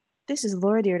This is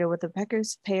Laura Deirdre with the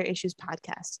Becker's Payer Issues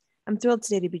podcast. I'm thrilled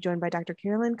today to be joined by Dr.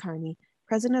 Carolyn Carney,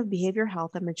 President of Behavioral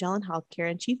Health at Magellan Healthcare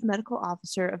and Chief Medical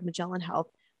Officer of Magellan Health,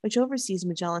 which oversees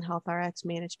Magellan Health RX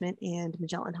management and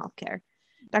Magellan Healthcare.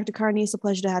 Dr. Carney, it's a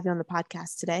pleasure to have you on the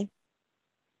podcast today.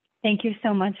 Thank you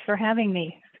so much for having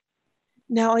me.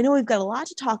 Now, I know we've got a lot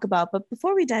to talk about, but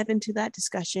before we dive into that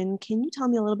discussion, can you tell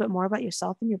me a little bit more about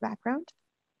yourself and your background?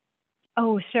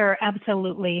 Oh, sure,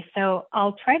 absolutely. So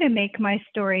I'll try to make my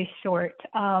story short.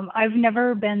 I've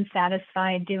never been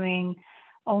satisfied doing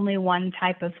only one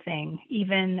type of thing,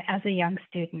 even as a young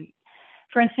student.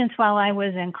 For instance, while I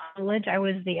was in college, I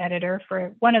was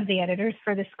one of the editors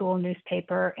for the school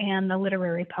newspaper and the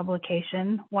literary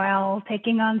publication, while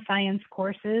taking on science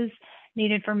courses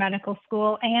needed for medical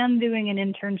school and doing an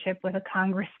internship with a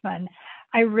congressman.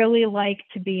 I really like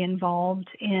to be involved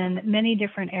in many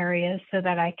different areas so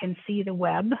that I can see the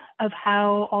web of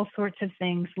how all sorts of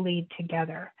things lead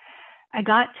together. I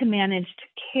got to managed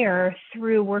care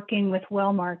through working with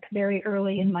Wellmark very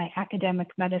early in my academic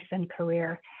medicine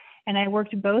career. And I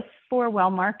worked both for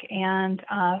Wellmark and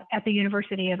at the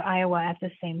University of Iowa at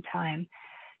the same time.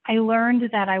 I learned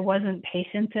that I wasn't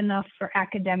patient enough for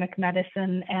academic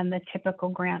medicine and the typical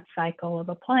grant cycle of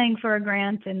applying for a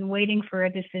grant and waiting for a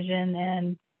decision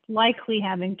and likely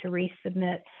having to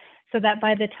resubmit, so that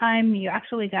by the time you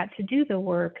actually got to do the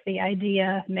work, the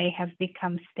idea may have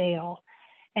become stale.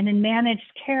 And in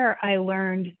managed care, I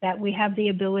learned that we have the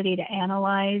ability to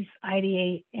analyze,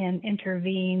 ideate, and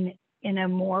intervene in a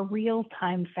more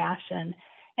real-time fashion,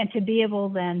 and to be able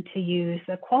then to use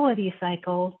a quality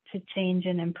cycle to change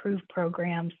and improve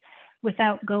programs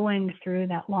without going through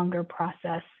that longer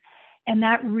process. And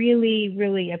that really,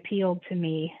 really appealed to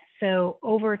me. So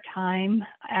over time,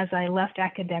 as I left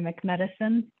academic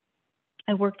medicine,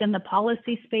 I worked in the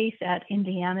policy space at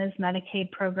Indiana's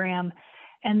Medicaid program,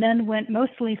 and then went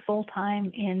mostly full-time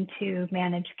into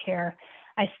managed care.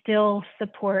 I still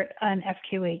support an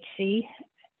FQHC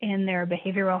in their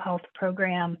behavioral health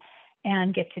program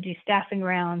and get to do staffing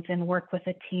rounds and work with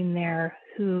a team there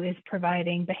who is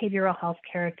providing behavioral health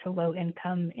care to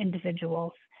low-income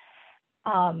individuals.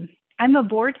 I'm a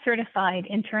board-certified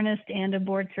internist and a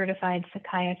board-certified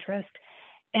psychiatrist,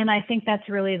 and I think that's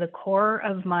really the core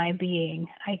of my being.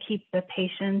 I keep the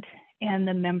patient and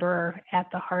the member at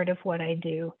the heart of what I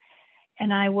do.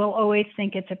 And I will always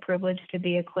think it's a privilege to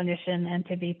be a clinician and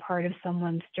to be part of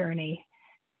someone's journey.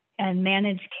 And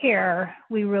managed care,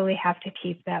 we really have to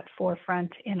keep that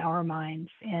forefront in our minds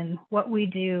in what we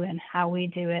do and how we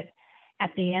do it.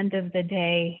 At the end of the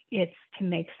day, it's to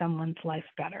make someone's life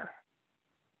better.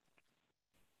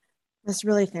 That's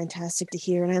really fantastic to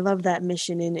hear. And I love that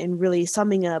mission and really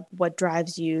summing up what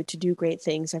drives you to do great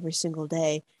things every single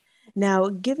day. Now,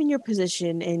 given your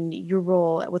position and your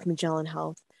role with Magellan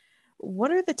Health, what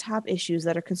are the top issues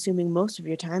that are consuming most of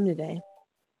your time today?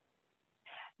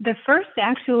 The first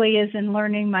actually is in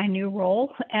learning my new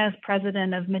role as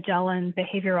president of Magellan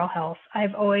Behavioral Health.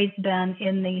 I've always been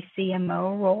in the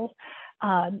CMO role.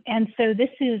 And so this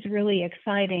is really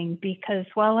exciting because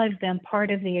while I've been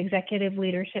part of the executive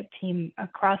leadership team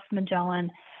across Magellan,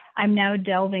 I'm now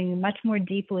delving much more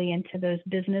deeply into those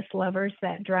business levers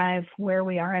that drive where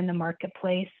we are in the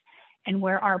marketplace and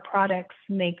where our products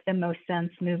make the most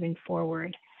sense moving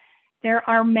forward. There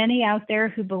are many out there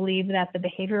who believe that the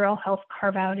behavioral health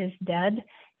carve-out is dead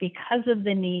because of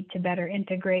the need to better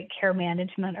integrate care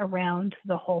management around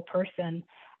the whole person.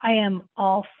 I am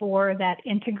all for that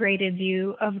integrated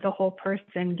view of the whole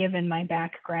person given my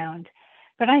background.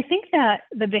 But I think that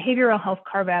the behavioral health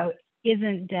carve-out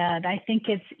isn't dead. I think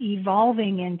it's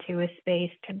evolving into a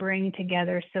space to bring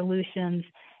together solutions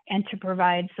and to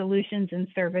provide solutions and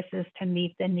services to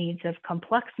meet the needs of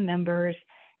complex members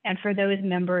and for those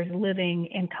members living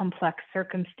in complex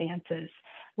circumstances,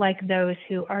 like those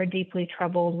who are deeply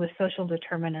troubled with social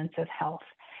determinants of health.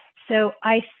 So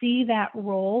I see that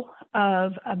role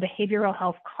of a behavioral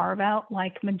health carve-out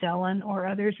like Magellan or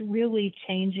others really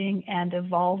changing and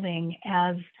evolving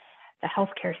as the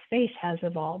healthcare space has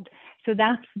evolved. So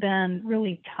that's been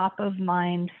really top of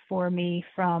mind for me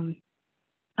from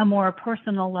a more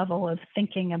personal level of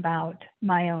thinking about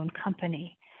my own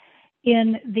company.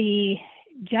 In the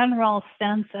general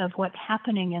sense of what's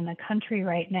happening in the country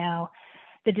right now,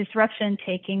 the disruption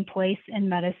taking place in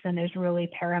medicine is really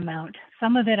paramount.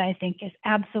 Some of it, I think, is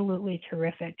absolutely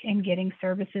terrific in getting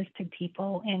services to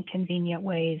people in convenient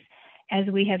ways, as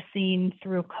we have seen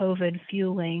through COVID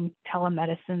fueling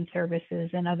telemedicine services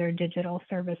and other digital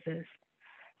services.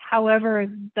 However,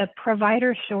 the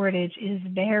provider shortage is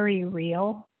very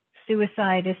real.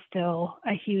 Suicide is still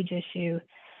a huge issue.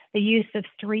 The use of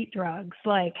street drugs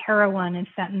like heroin and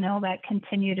fentanyl that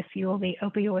continue to fuel the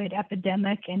opioid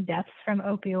epidemic and deaths from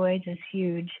opioids is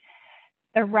huge.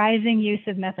 The rising use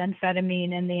of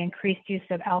methamphetamine and the increased use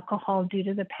of alcohol due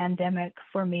to the pandemic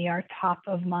for me are top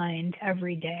of mind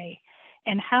every day.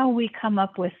 And how we come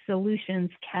up with solutions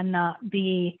cannot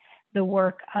be the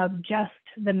work of just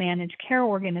the managed care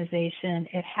organization.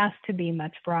 It has to be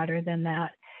much broader than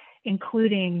that,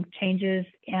 including changes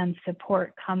and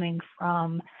support coming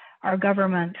from our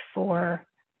government for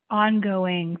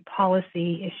ongoing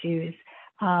policy issues.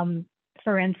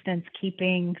 For instance,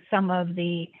 keeping some of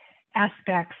the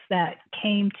aspects that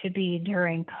came to be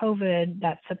during COVID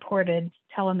that supported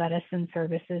telemedicine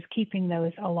services, keeping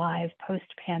those alive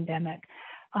post-pandemic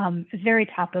is very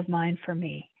top of mind for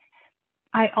me.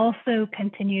 I also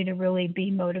continue to really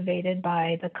be motivated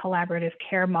by the collaborative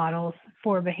care models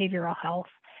for behavioral health.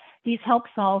 These help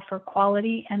solve for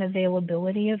quality and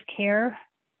availability of care.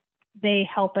 They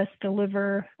help us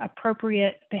deliver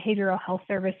appropriate behavioral health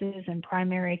services in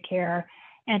primary care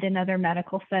and in other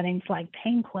medical settings like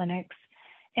pain clinics.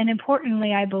 And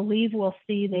importantly, I believe we'll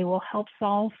see they will help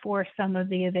solve for some of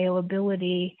the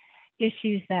availability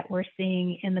issues that we're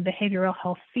seeing in the behavioral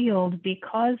health field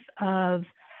because of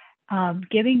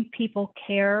giving people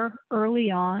care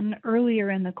early on, earlier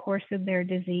in the course of their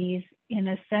disease, in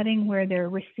a setting where they're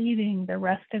receiving the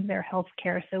rest of their health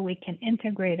care so we can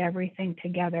integrate everything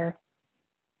together,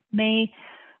 may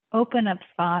open up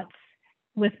spots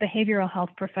with behavioral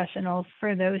health professionals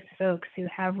for those folks who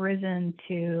have risen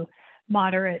to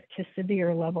moderate to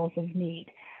severe levels of need.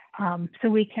 So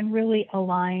we can really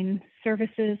align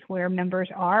services where members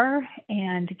are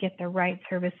and get the right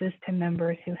services to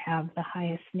members who have the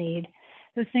highest need.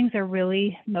 Those things are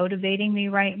really motivating me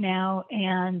right now,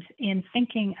 and in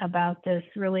thinking about this,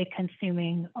 really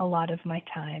consuming a lot of my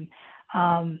time.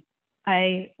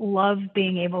 I love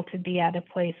being able to be at a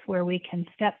place where we can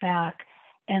step back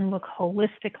and look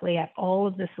holistically at all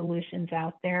of the solutions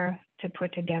out there to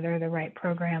put together the right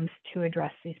programs to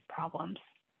address these problems.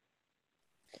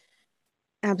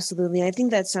 Absolutely. I think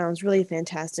that sounds really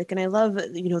fantastic. And I love,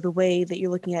 the way that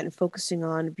you're looking at and focusing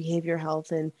on behavior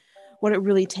health and what it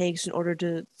really takes in order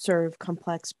to serve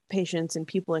complex patients and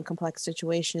people in complex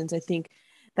situations. I think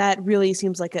that really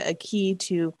seems like a key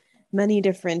to many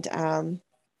different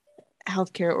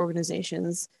healthcare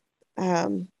organizations.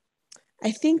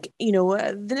 I think,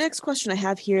 the next question I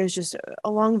have here is just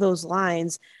along those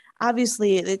lines.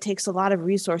 Obviously, it takes a lot of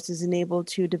resources and able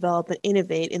to develop and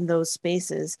innovate in those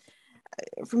spaces.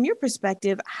 From your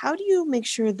perspective, how do you make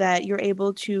sure that you're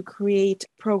able to create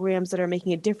programs that are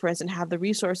making a difference and have the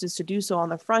resources to do so on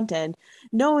the front end,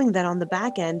 knowing that on the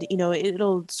back end,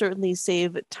 it'll certainly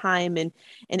save time and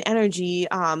energy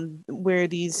where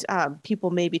these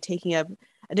people may be taking up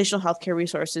additional healthcare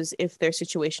resources if their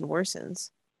situation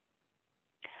worsens?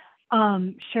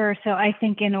 Sure. So I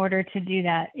think in order to do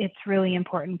that, it's really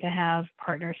important to have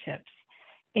partnerships.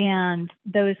 And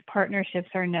those partnerships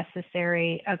are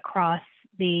necessary across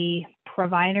the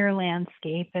provider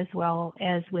landscape as well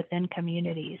as within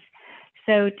communities.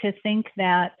 So to think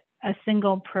that a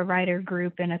single provider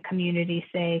group in a community,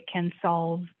 say, can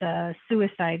solve the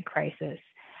suicide crisis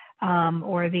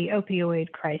or the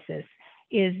opioid crisis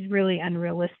is really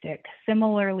unrealistic.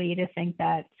 Similarly, to think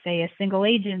that, say, a single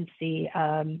agency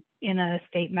in a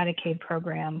state Medicaid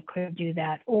program could do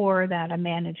that, or that a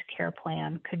managed care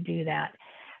plan could do that.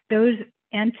 Those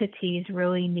entities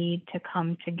really need to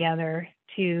come together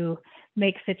to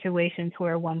make situations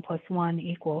where 1 +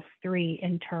 1 = 3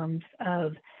 in terms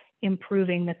of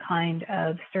improving the kind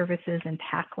of services and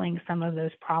tackling some of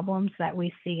those problems that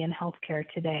we see in healthcare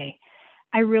today.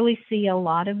 I really see a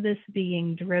lot of this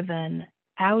being driven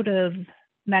out of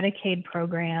Medicaid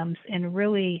programs and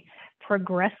really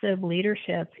progressive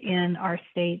leadership in our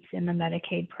states in the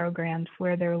Medicaid programs,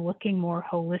 where they're looking more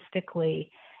holistically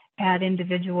at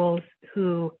individuals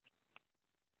who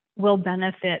will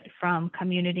benefit from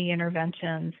community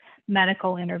interventions,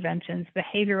 medical interventions,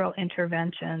 behavioral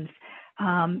interventions,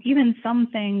 even some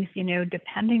things,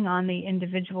 depending on the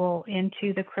individual,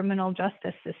 into the criminal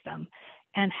justice system,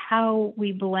 and how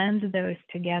we blend those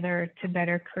together to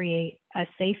better create a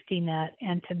safety net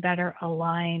and to better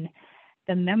align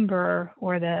the member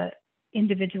or the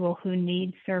individual who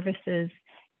needs services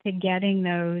to getting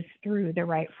those through the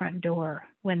right front door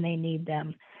when they need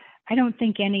them. I don't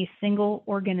think any single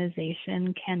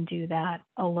organization can do that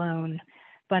alone,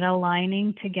 but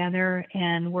aligning together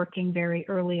and working very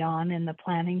early on in the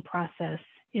planning process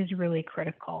is really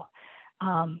critical.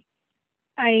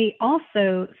 I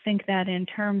also think that in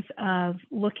terms of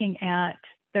looking at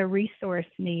the resource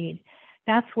need,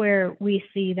 That's where we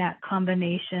see that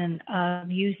combination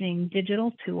of using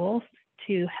digital tools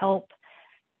to help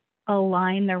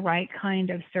align the right kind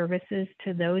of services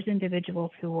to those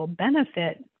individuals who will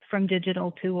benefit from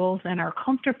digital tools and are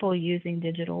comfortable using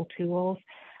digital tools,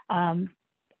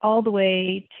 all the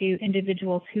way to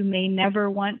individuals who may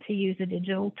never want to use a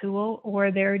digital tool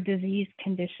or their disease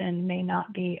condition may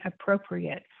not be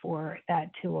appropriate for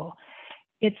that tool.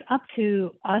 It's up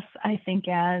to us, I think,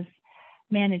 as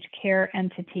managed care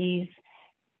entities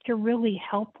to really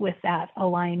help with that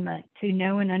alignment, to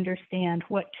know and understand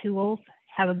what tools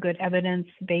have a good evidence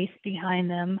base behind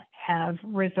them, have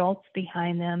results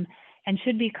behind them, and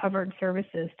should be covered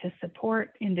services to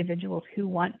support individuals who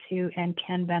want to and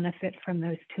can benefit from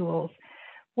those tools.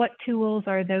 What tools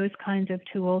are those kinds of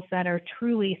tools that are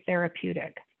truly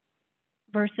therapeutic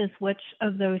versus which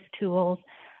of those tools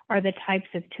are the types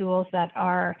of tools that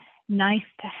are nice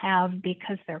to have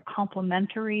because they're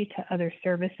complementary to other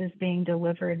services being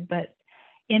delivered, but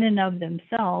in and of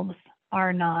themselves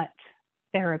are not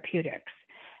therapeutics.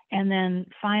 And then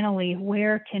finally,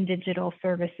 where can digital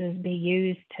services be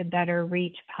used to better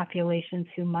reach populations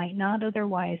who might not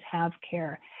otherwise have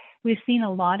care? We've seen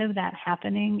a lot of that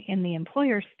happening in the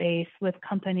employer space with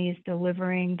companies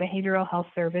delivering behavioral health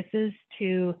services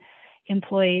to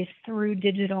employees through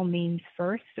digital means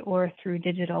first or through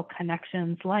digital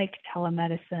connections like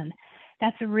telemedicine.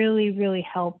 That's really, really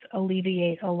helped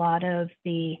alleviate a lot of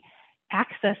the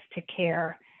access to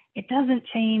care. It doesn't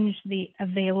change the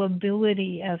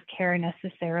availability of care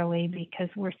necessarily because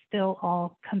we're still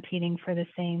all competing for the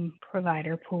same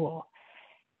provider pool.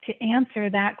 To answer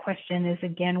that question is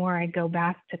again where I go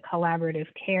back to collaborative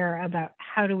care about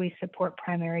how do we support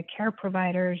primary care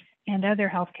providers and other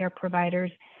healthcare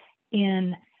providers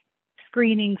in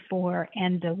screening for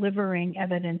and delivering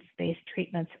evidence-based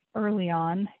treatments early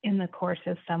on in the course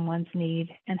of someone's need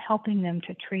and helping them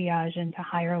to triage into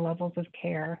higher levels of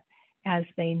care as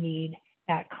they need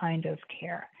that kind of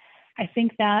care. I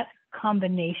think that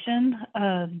combination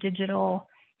of digital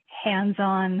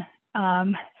hands-on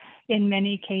in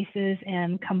many cases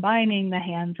and combining the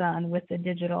hands-on with the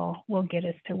digital will get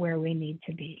us to where we need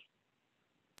to be.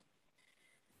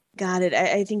 Got it.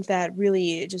 I think that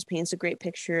really just paints a great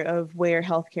picture of where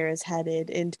healthcare is headed.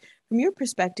 And from your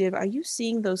perspective, are you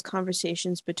seeing those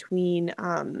conversations between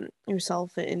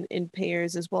yourself and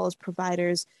payers as well as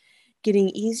providers getting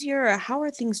easier? Or how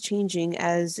are things changing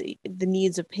as the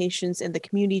needs of patients and the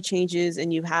community changes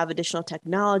and you have additional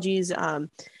technologies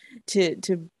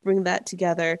to bring that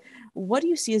together? What do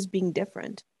you see as being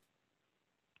different?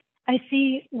 I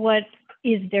see what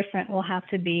is different will have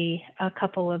to be a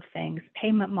couple of things.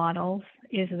 Payment models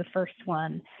is the first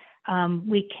one.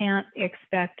 We can't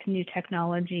expect new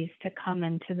technologies to come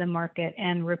into the market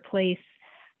and replace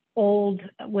old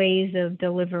ways of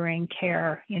delivering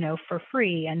care, for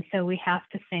free. And so we have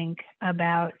to think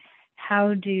about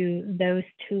how do those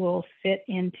tools fit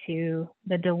into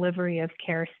the delivery of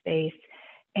care space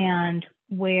and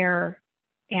where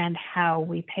and how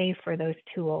we pay for those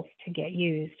tools to get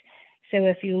used. So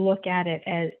if you look at it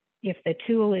as if the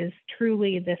tool is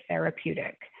truly the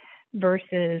therapeutic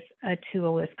versus a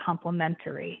tool is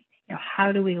complementary,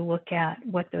 how do we look at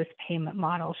what those payment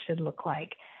models should look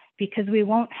like? Because we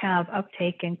won't have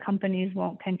uptake and companies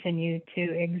won't continue to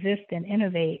exist and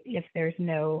innovate if there's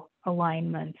no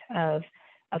alignment of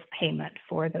payment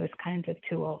for those kinds of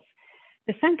tools.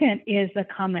 The second is the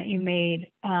comment you made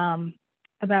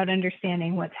about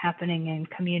understanding what's happening in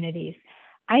communities.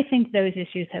 I think those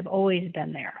issues have always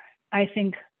been there. I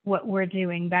think what we're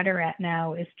doing better at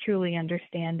now is truly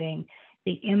understanding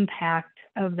the impact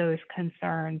of those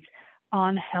concerns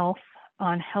on health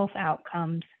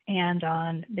outcomes, and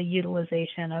on the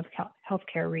utilization of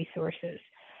healthcare resources.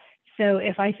 So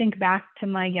if I think back to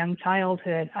my young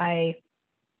childhood, I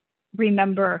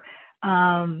remember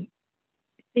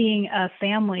seeing a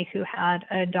family who had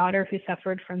a daughter who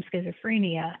suffered from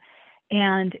schizophrenia.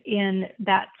 And in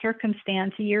that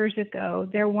circumstance years ago,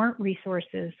 there weren't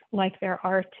resources like there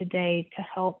are today to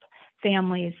help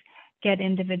families get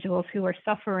individuals who are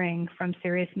suffering from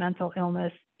serious mental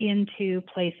illness into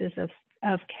places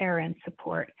of care and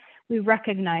support. We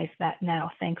recognize that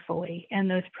now, thankfully, and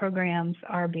those programs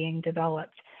are being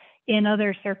developed. In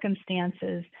other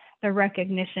circumstances, the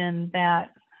recognition that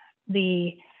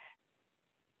the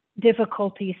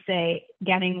difficulty, say,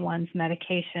 getting one's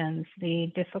medications,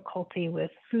 the difficulty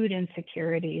with food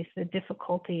insecurities, the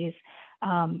difficulties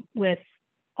with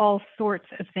all sorts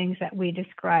of things that we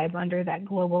describe under that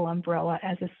global umbrella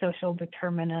as a social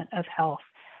determinant of health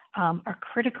are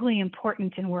critically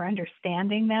important, and we're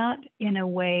understanding that in a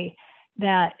way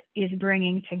that is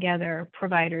bringing together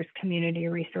providers, community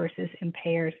resources, and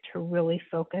payers to really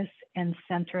focus and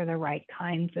center the right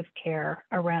kinds of care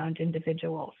around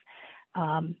individuals.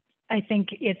 I think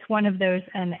it's one of those,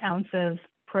 an ounce of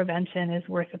prevention is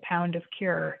worth a pound of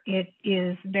cure. It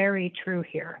is very true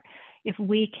here. If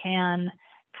we can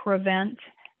prevent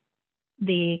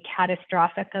the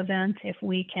catastrophic event, if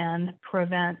we can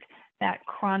prevent that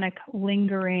chronic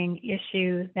lingering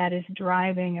issue that is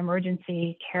driving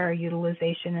emergency care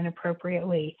utilization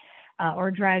inappropriately,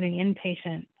 or driving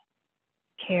inpatient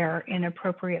care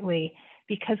inappropriately,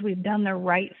 because we've done the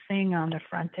right thing on the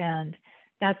front end,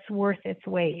 that's worth its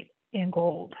weight in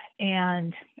gold.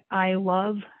 And I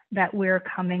love that we're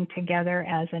coming together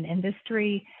as an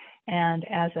industry and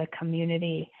as a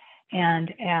community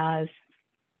and as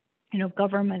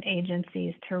government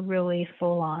agencies to really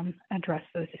full on address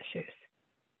those issues.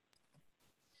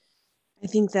 I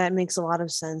think that makes a lot of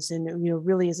sense, and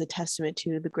really is a testament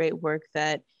to the great work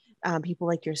that people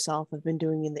like yourself have been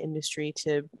doing in the industry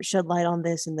to shed light on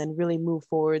this, and then really move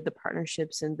forward the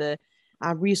partnerships and the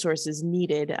resources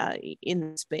needed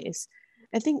in the space.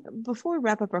 I think before we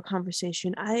wrap up our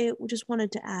conversation, I just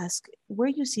wanted to ask where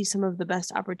you see some of the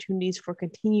best opportunities for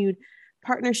continued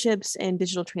partnerships and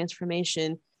digital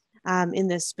transformation in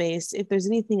this space, if there's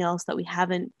anything else that we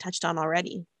haven't touched on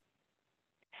already.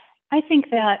 I think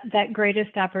that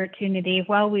greatest opportunity,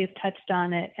 while we've touched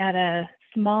on it at a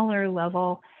smaller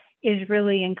level, is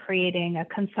really in creating a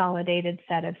consolidated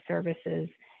set of services.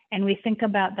 And we think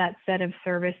about that set of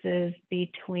services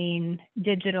between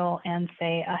digital and,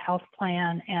 say, a health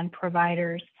plan and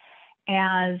providers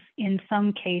as, in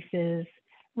some cases,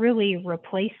 really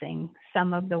replacing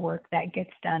some of the work that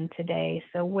gets done today.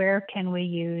 So where can we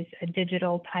use a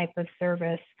digital type of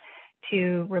service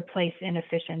to replace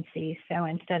inefficiency? So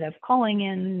instead of calling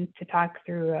in to talk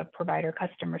through a provider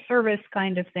customer service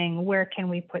kind of thing, where can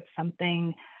we put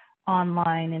something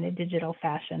online in a digital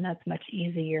fashion that's much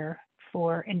easier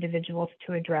for individuals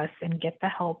to address and get the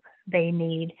help they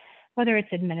need, whether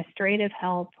it's administrative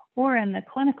help or in the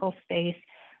clinical space?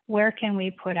 Where can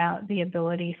we put out the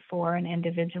ability for an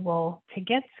individual to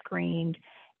get screened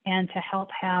and to help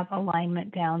have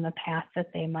alignment down the path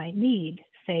that they might need,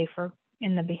 say for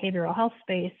in the behavioral health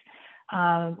space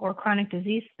or chronic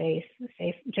disease space,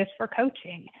 say just for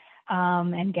coaching,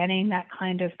 and getting that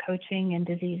kind of coaching and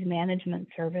disease management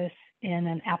service in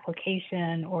an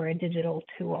application or a digital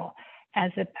tool,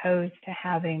 as opposed to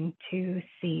having to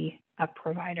see a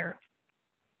provider.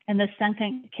 In the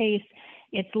second case,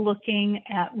 it's looking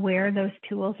at where those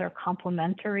tools are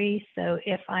complementary. So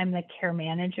if I'm the care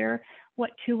manager,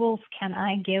 what tools can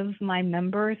I give my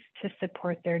members to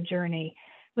support their journey?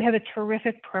 We have a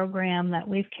terrific program that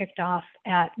we've kicked off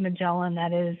at Magellan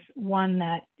that is one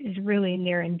that is really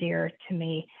near and dear to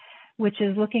me, which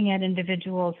is looking at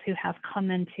individuals who have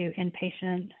come into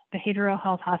inpatient behavioral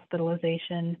health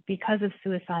hospitalization because of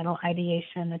suicidal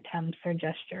ideation, attempts, or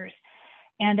gestures.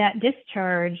 And at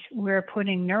discharge, we're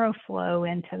putting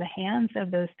NeuroFlow into the hands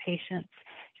of those patients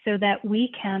so that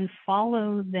we can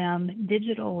follow them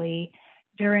digitally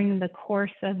during the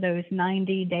course of those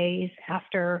 90 days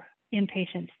after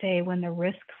inpatient stay, when the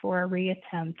risk for a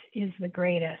reattempt is the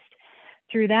greatest.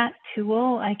 Through that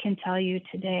tool, I can tell you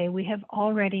today, we have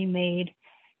already made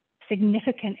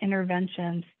significant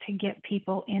interventions to get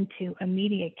people into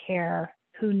immediate care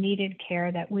who needed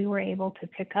care that we were able to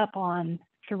pick up on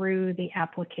through the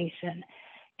application.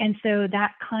 And so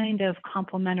that kind of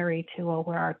complementary tool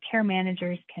where our care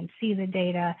managers can see the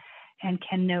data and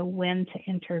can know when to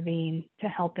intervene to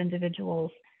help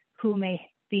individuals who may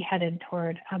be headed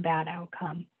toward a bad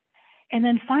outcome. And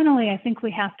then finally, I think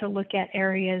we have to look at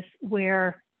areas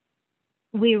where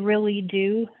we really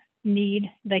do need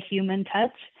the human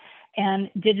touch, and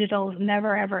digital is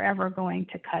never, ever, ever going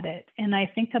to cut it. And I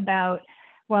think about,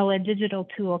 while a digital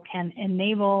tool can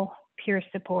enable peer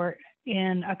support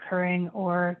in occurring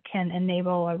or can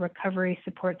enable a recovery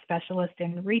support specialist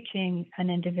in reaching an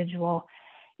individual,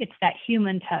 it's that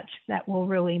human touch that will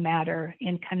really matter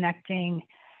in connecting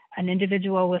an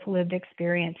individual with lived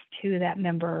experience to that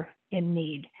member in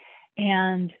need.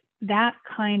 And that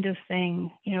kind of thing,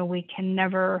 we can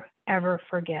never, ever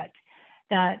forget.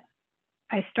 That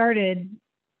I started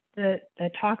the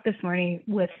talk this morning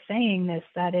with saying this,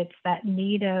 that it's that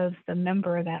need of the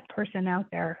member, that person out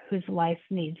there whose life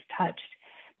needs touched.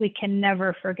 We can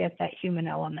never forget that human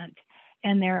element.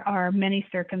 And there are many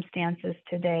circumstances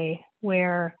today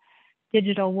where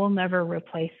digital will never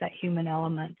replace that human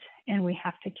element. And we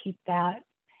have to keep that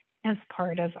as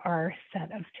part of our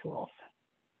set of tools.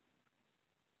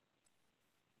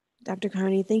 Dr.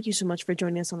 Carney, thank you so much for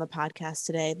joining us on the podcast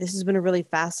today. This has been a really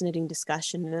fascinating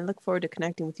discussion, and I look forward to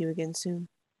connecting with you again soon.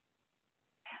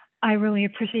 I really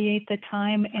appreciate the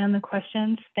time and the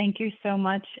questions. Thank you so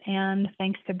much. And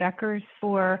thanks to Becker's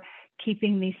for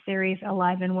keeping these series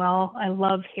alive and well. I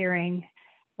love hearing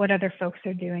what other folks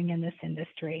are doing in this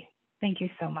industry. Thank you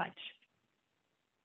so much.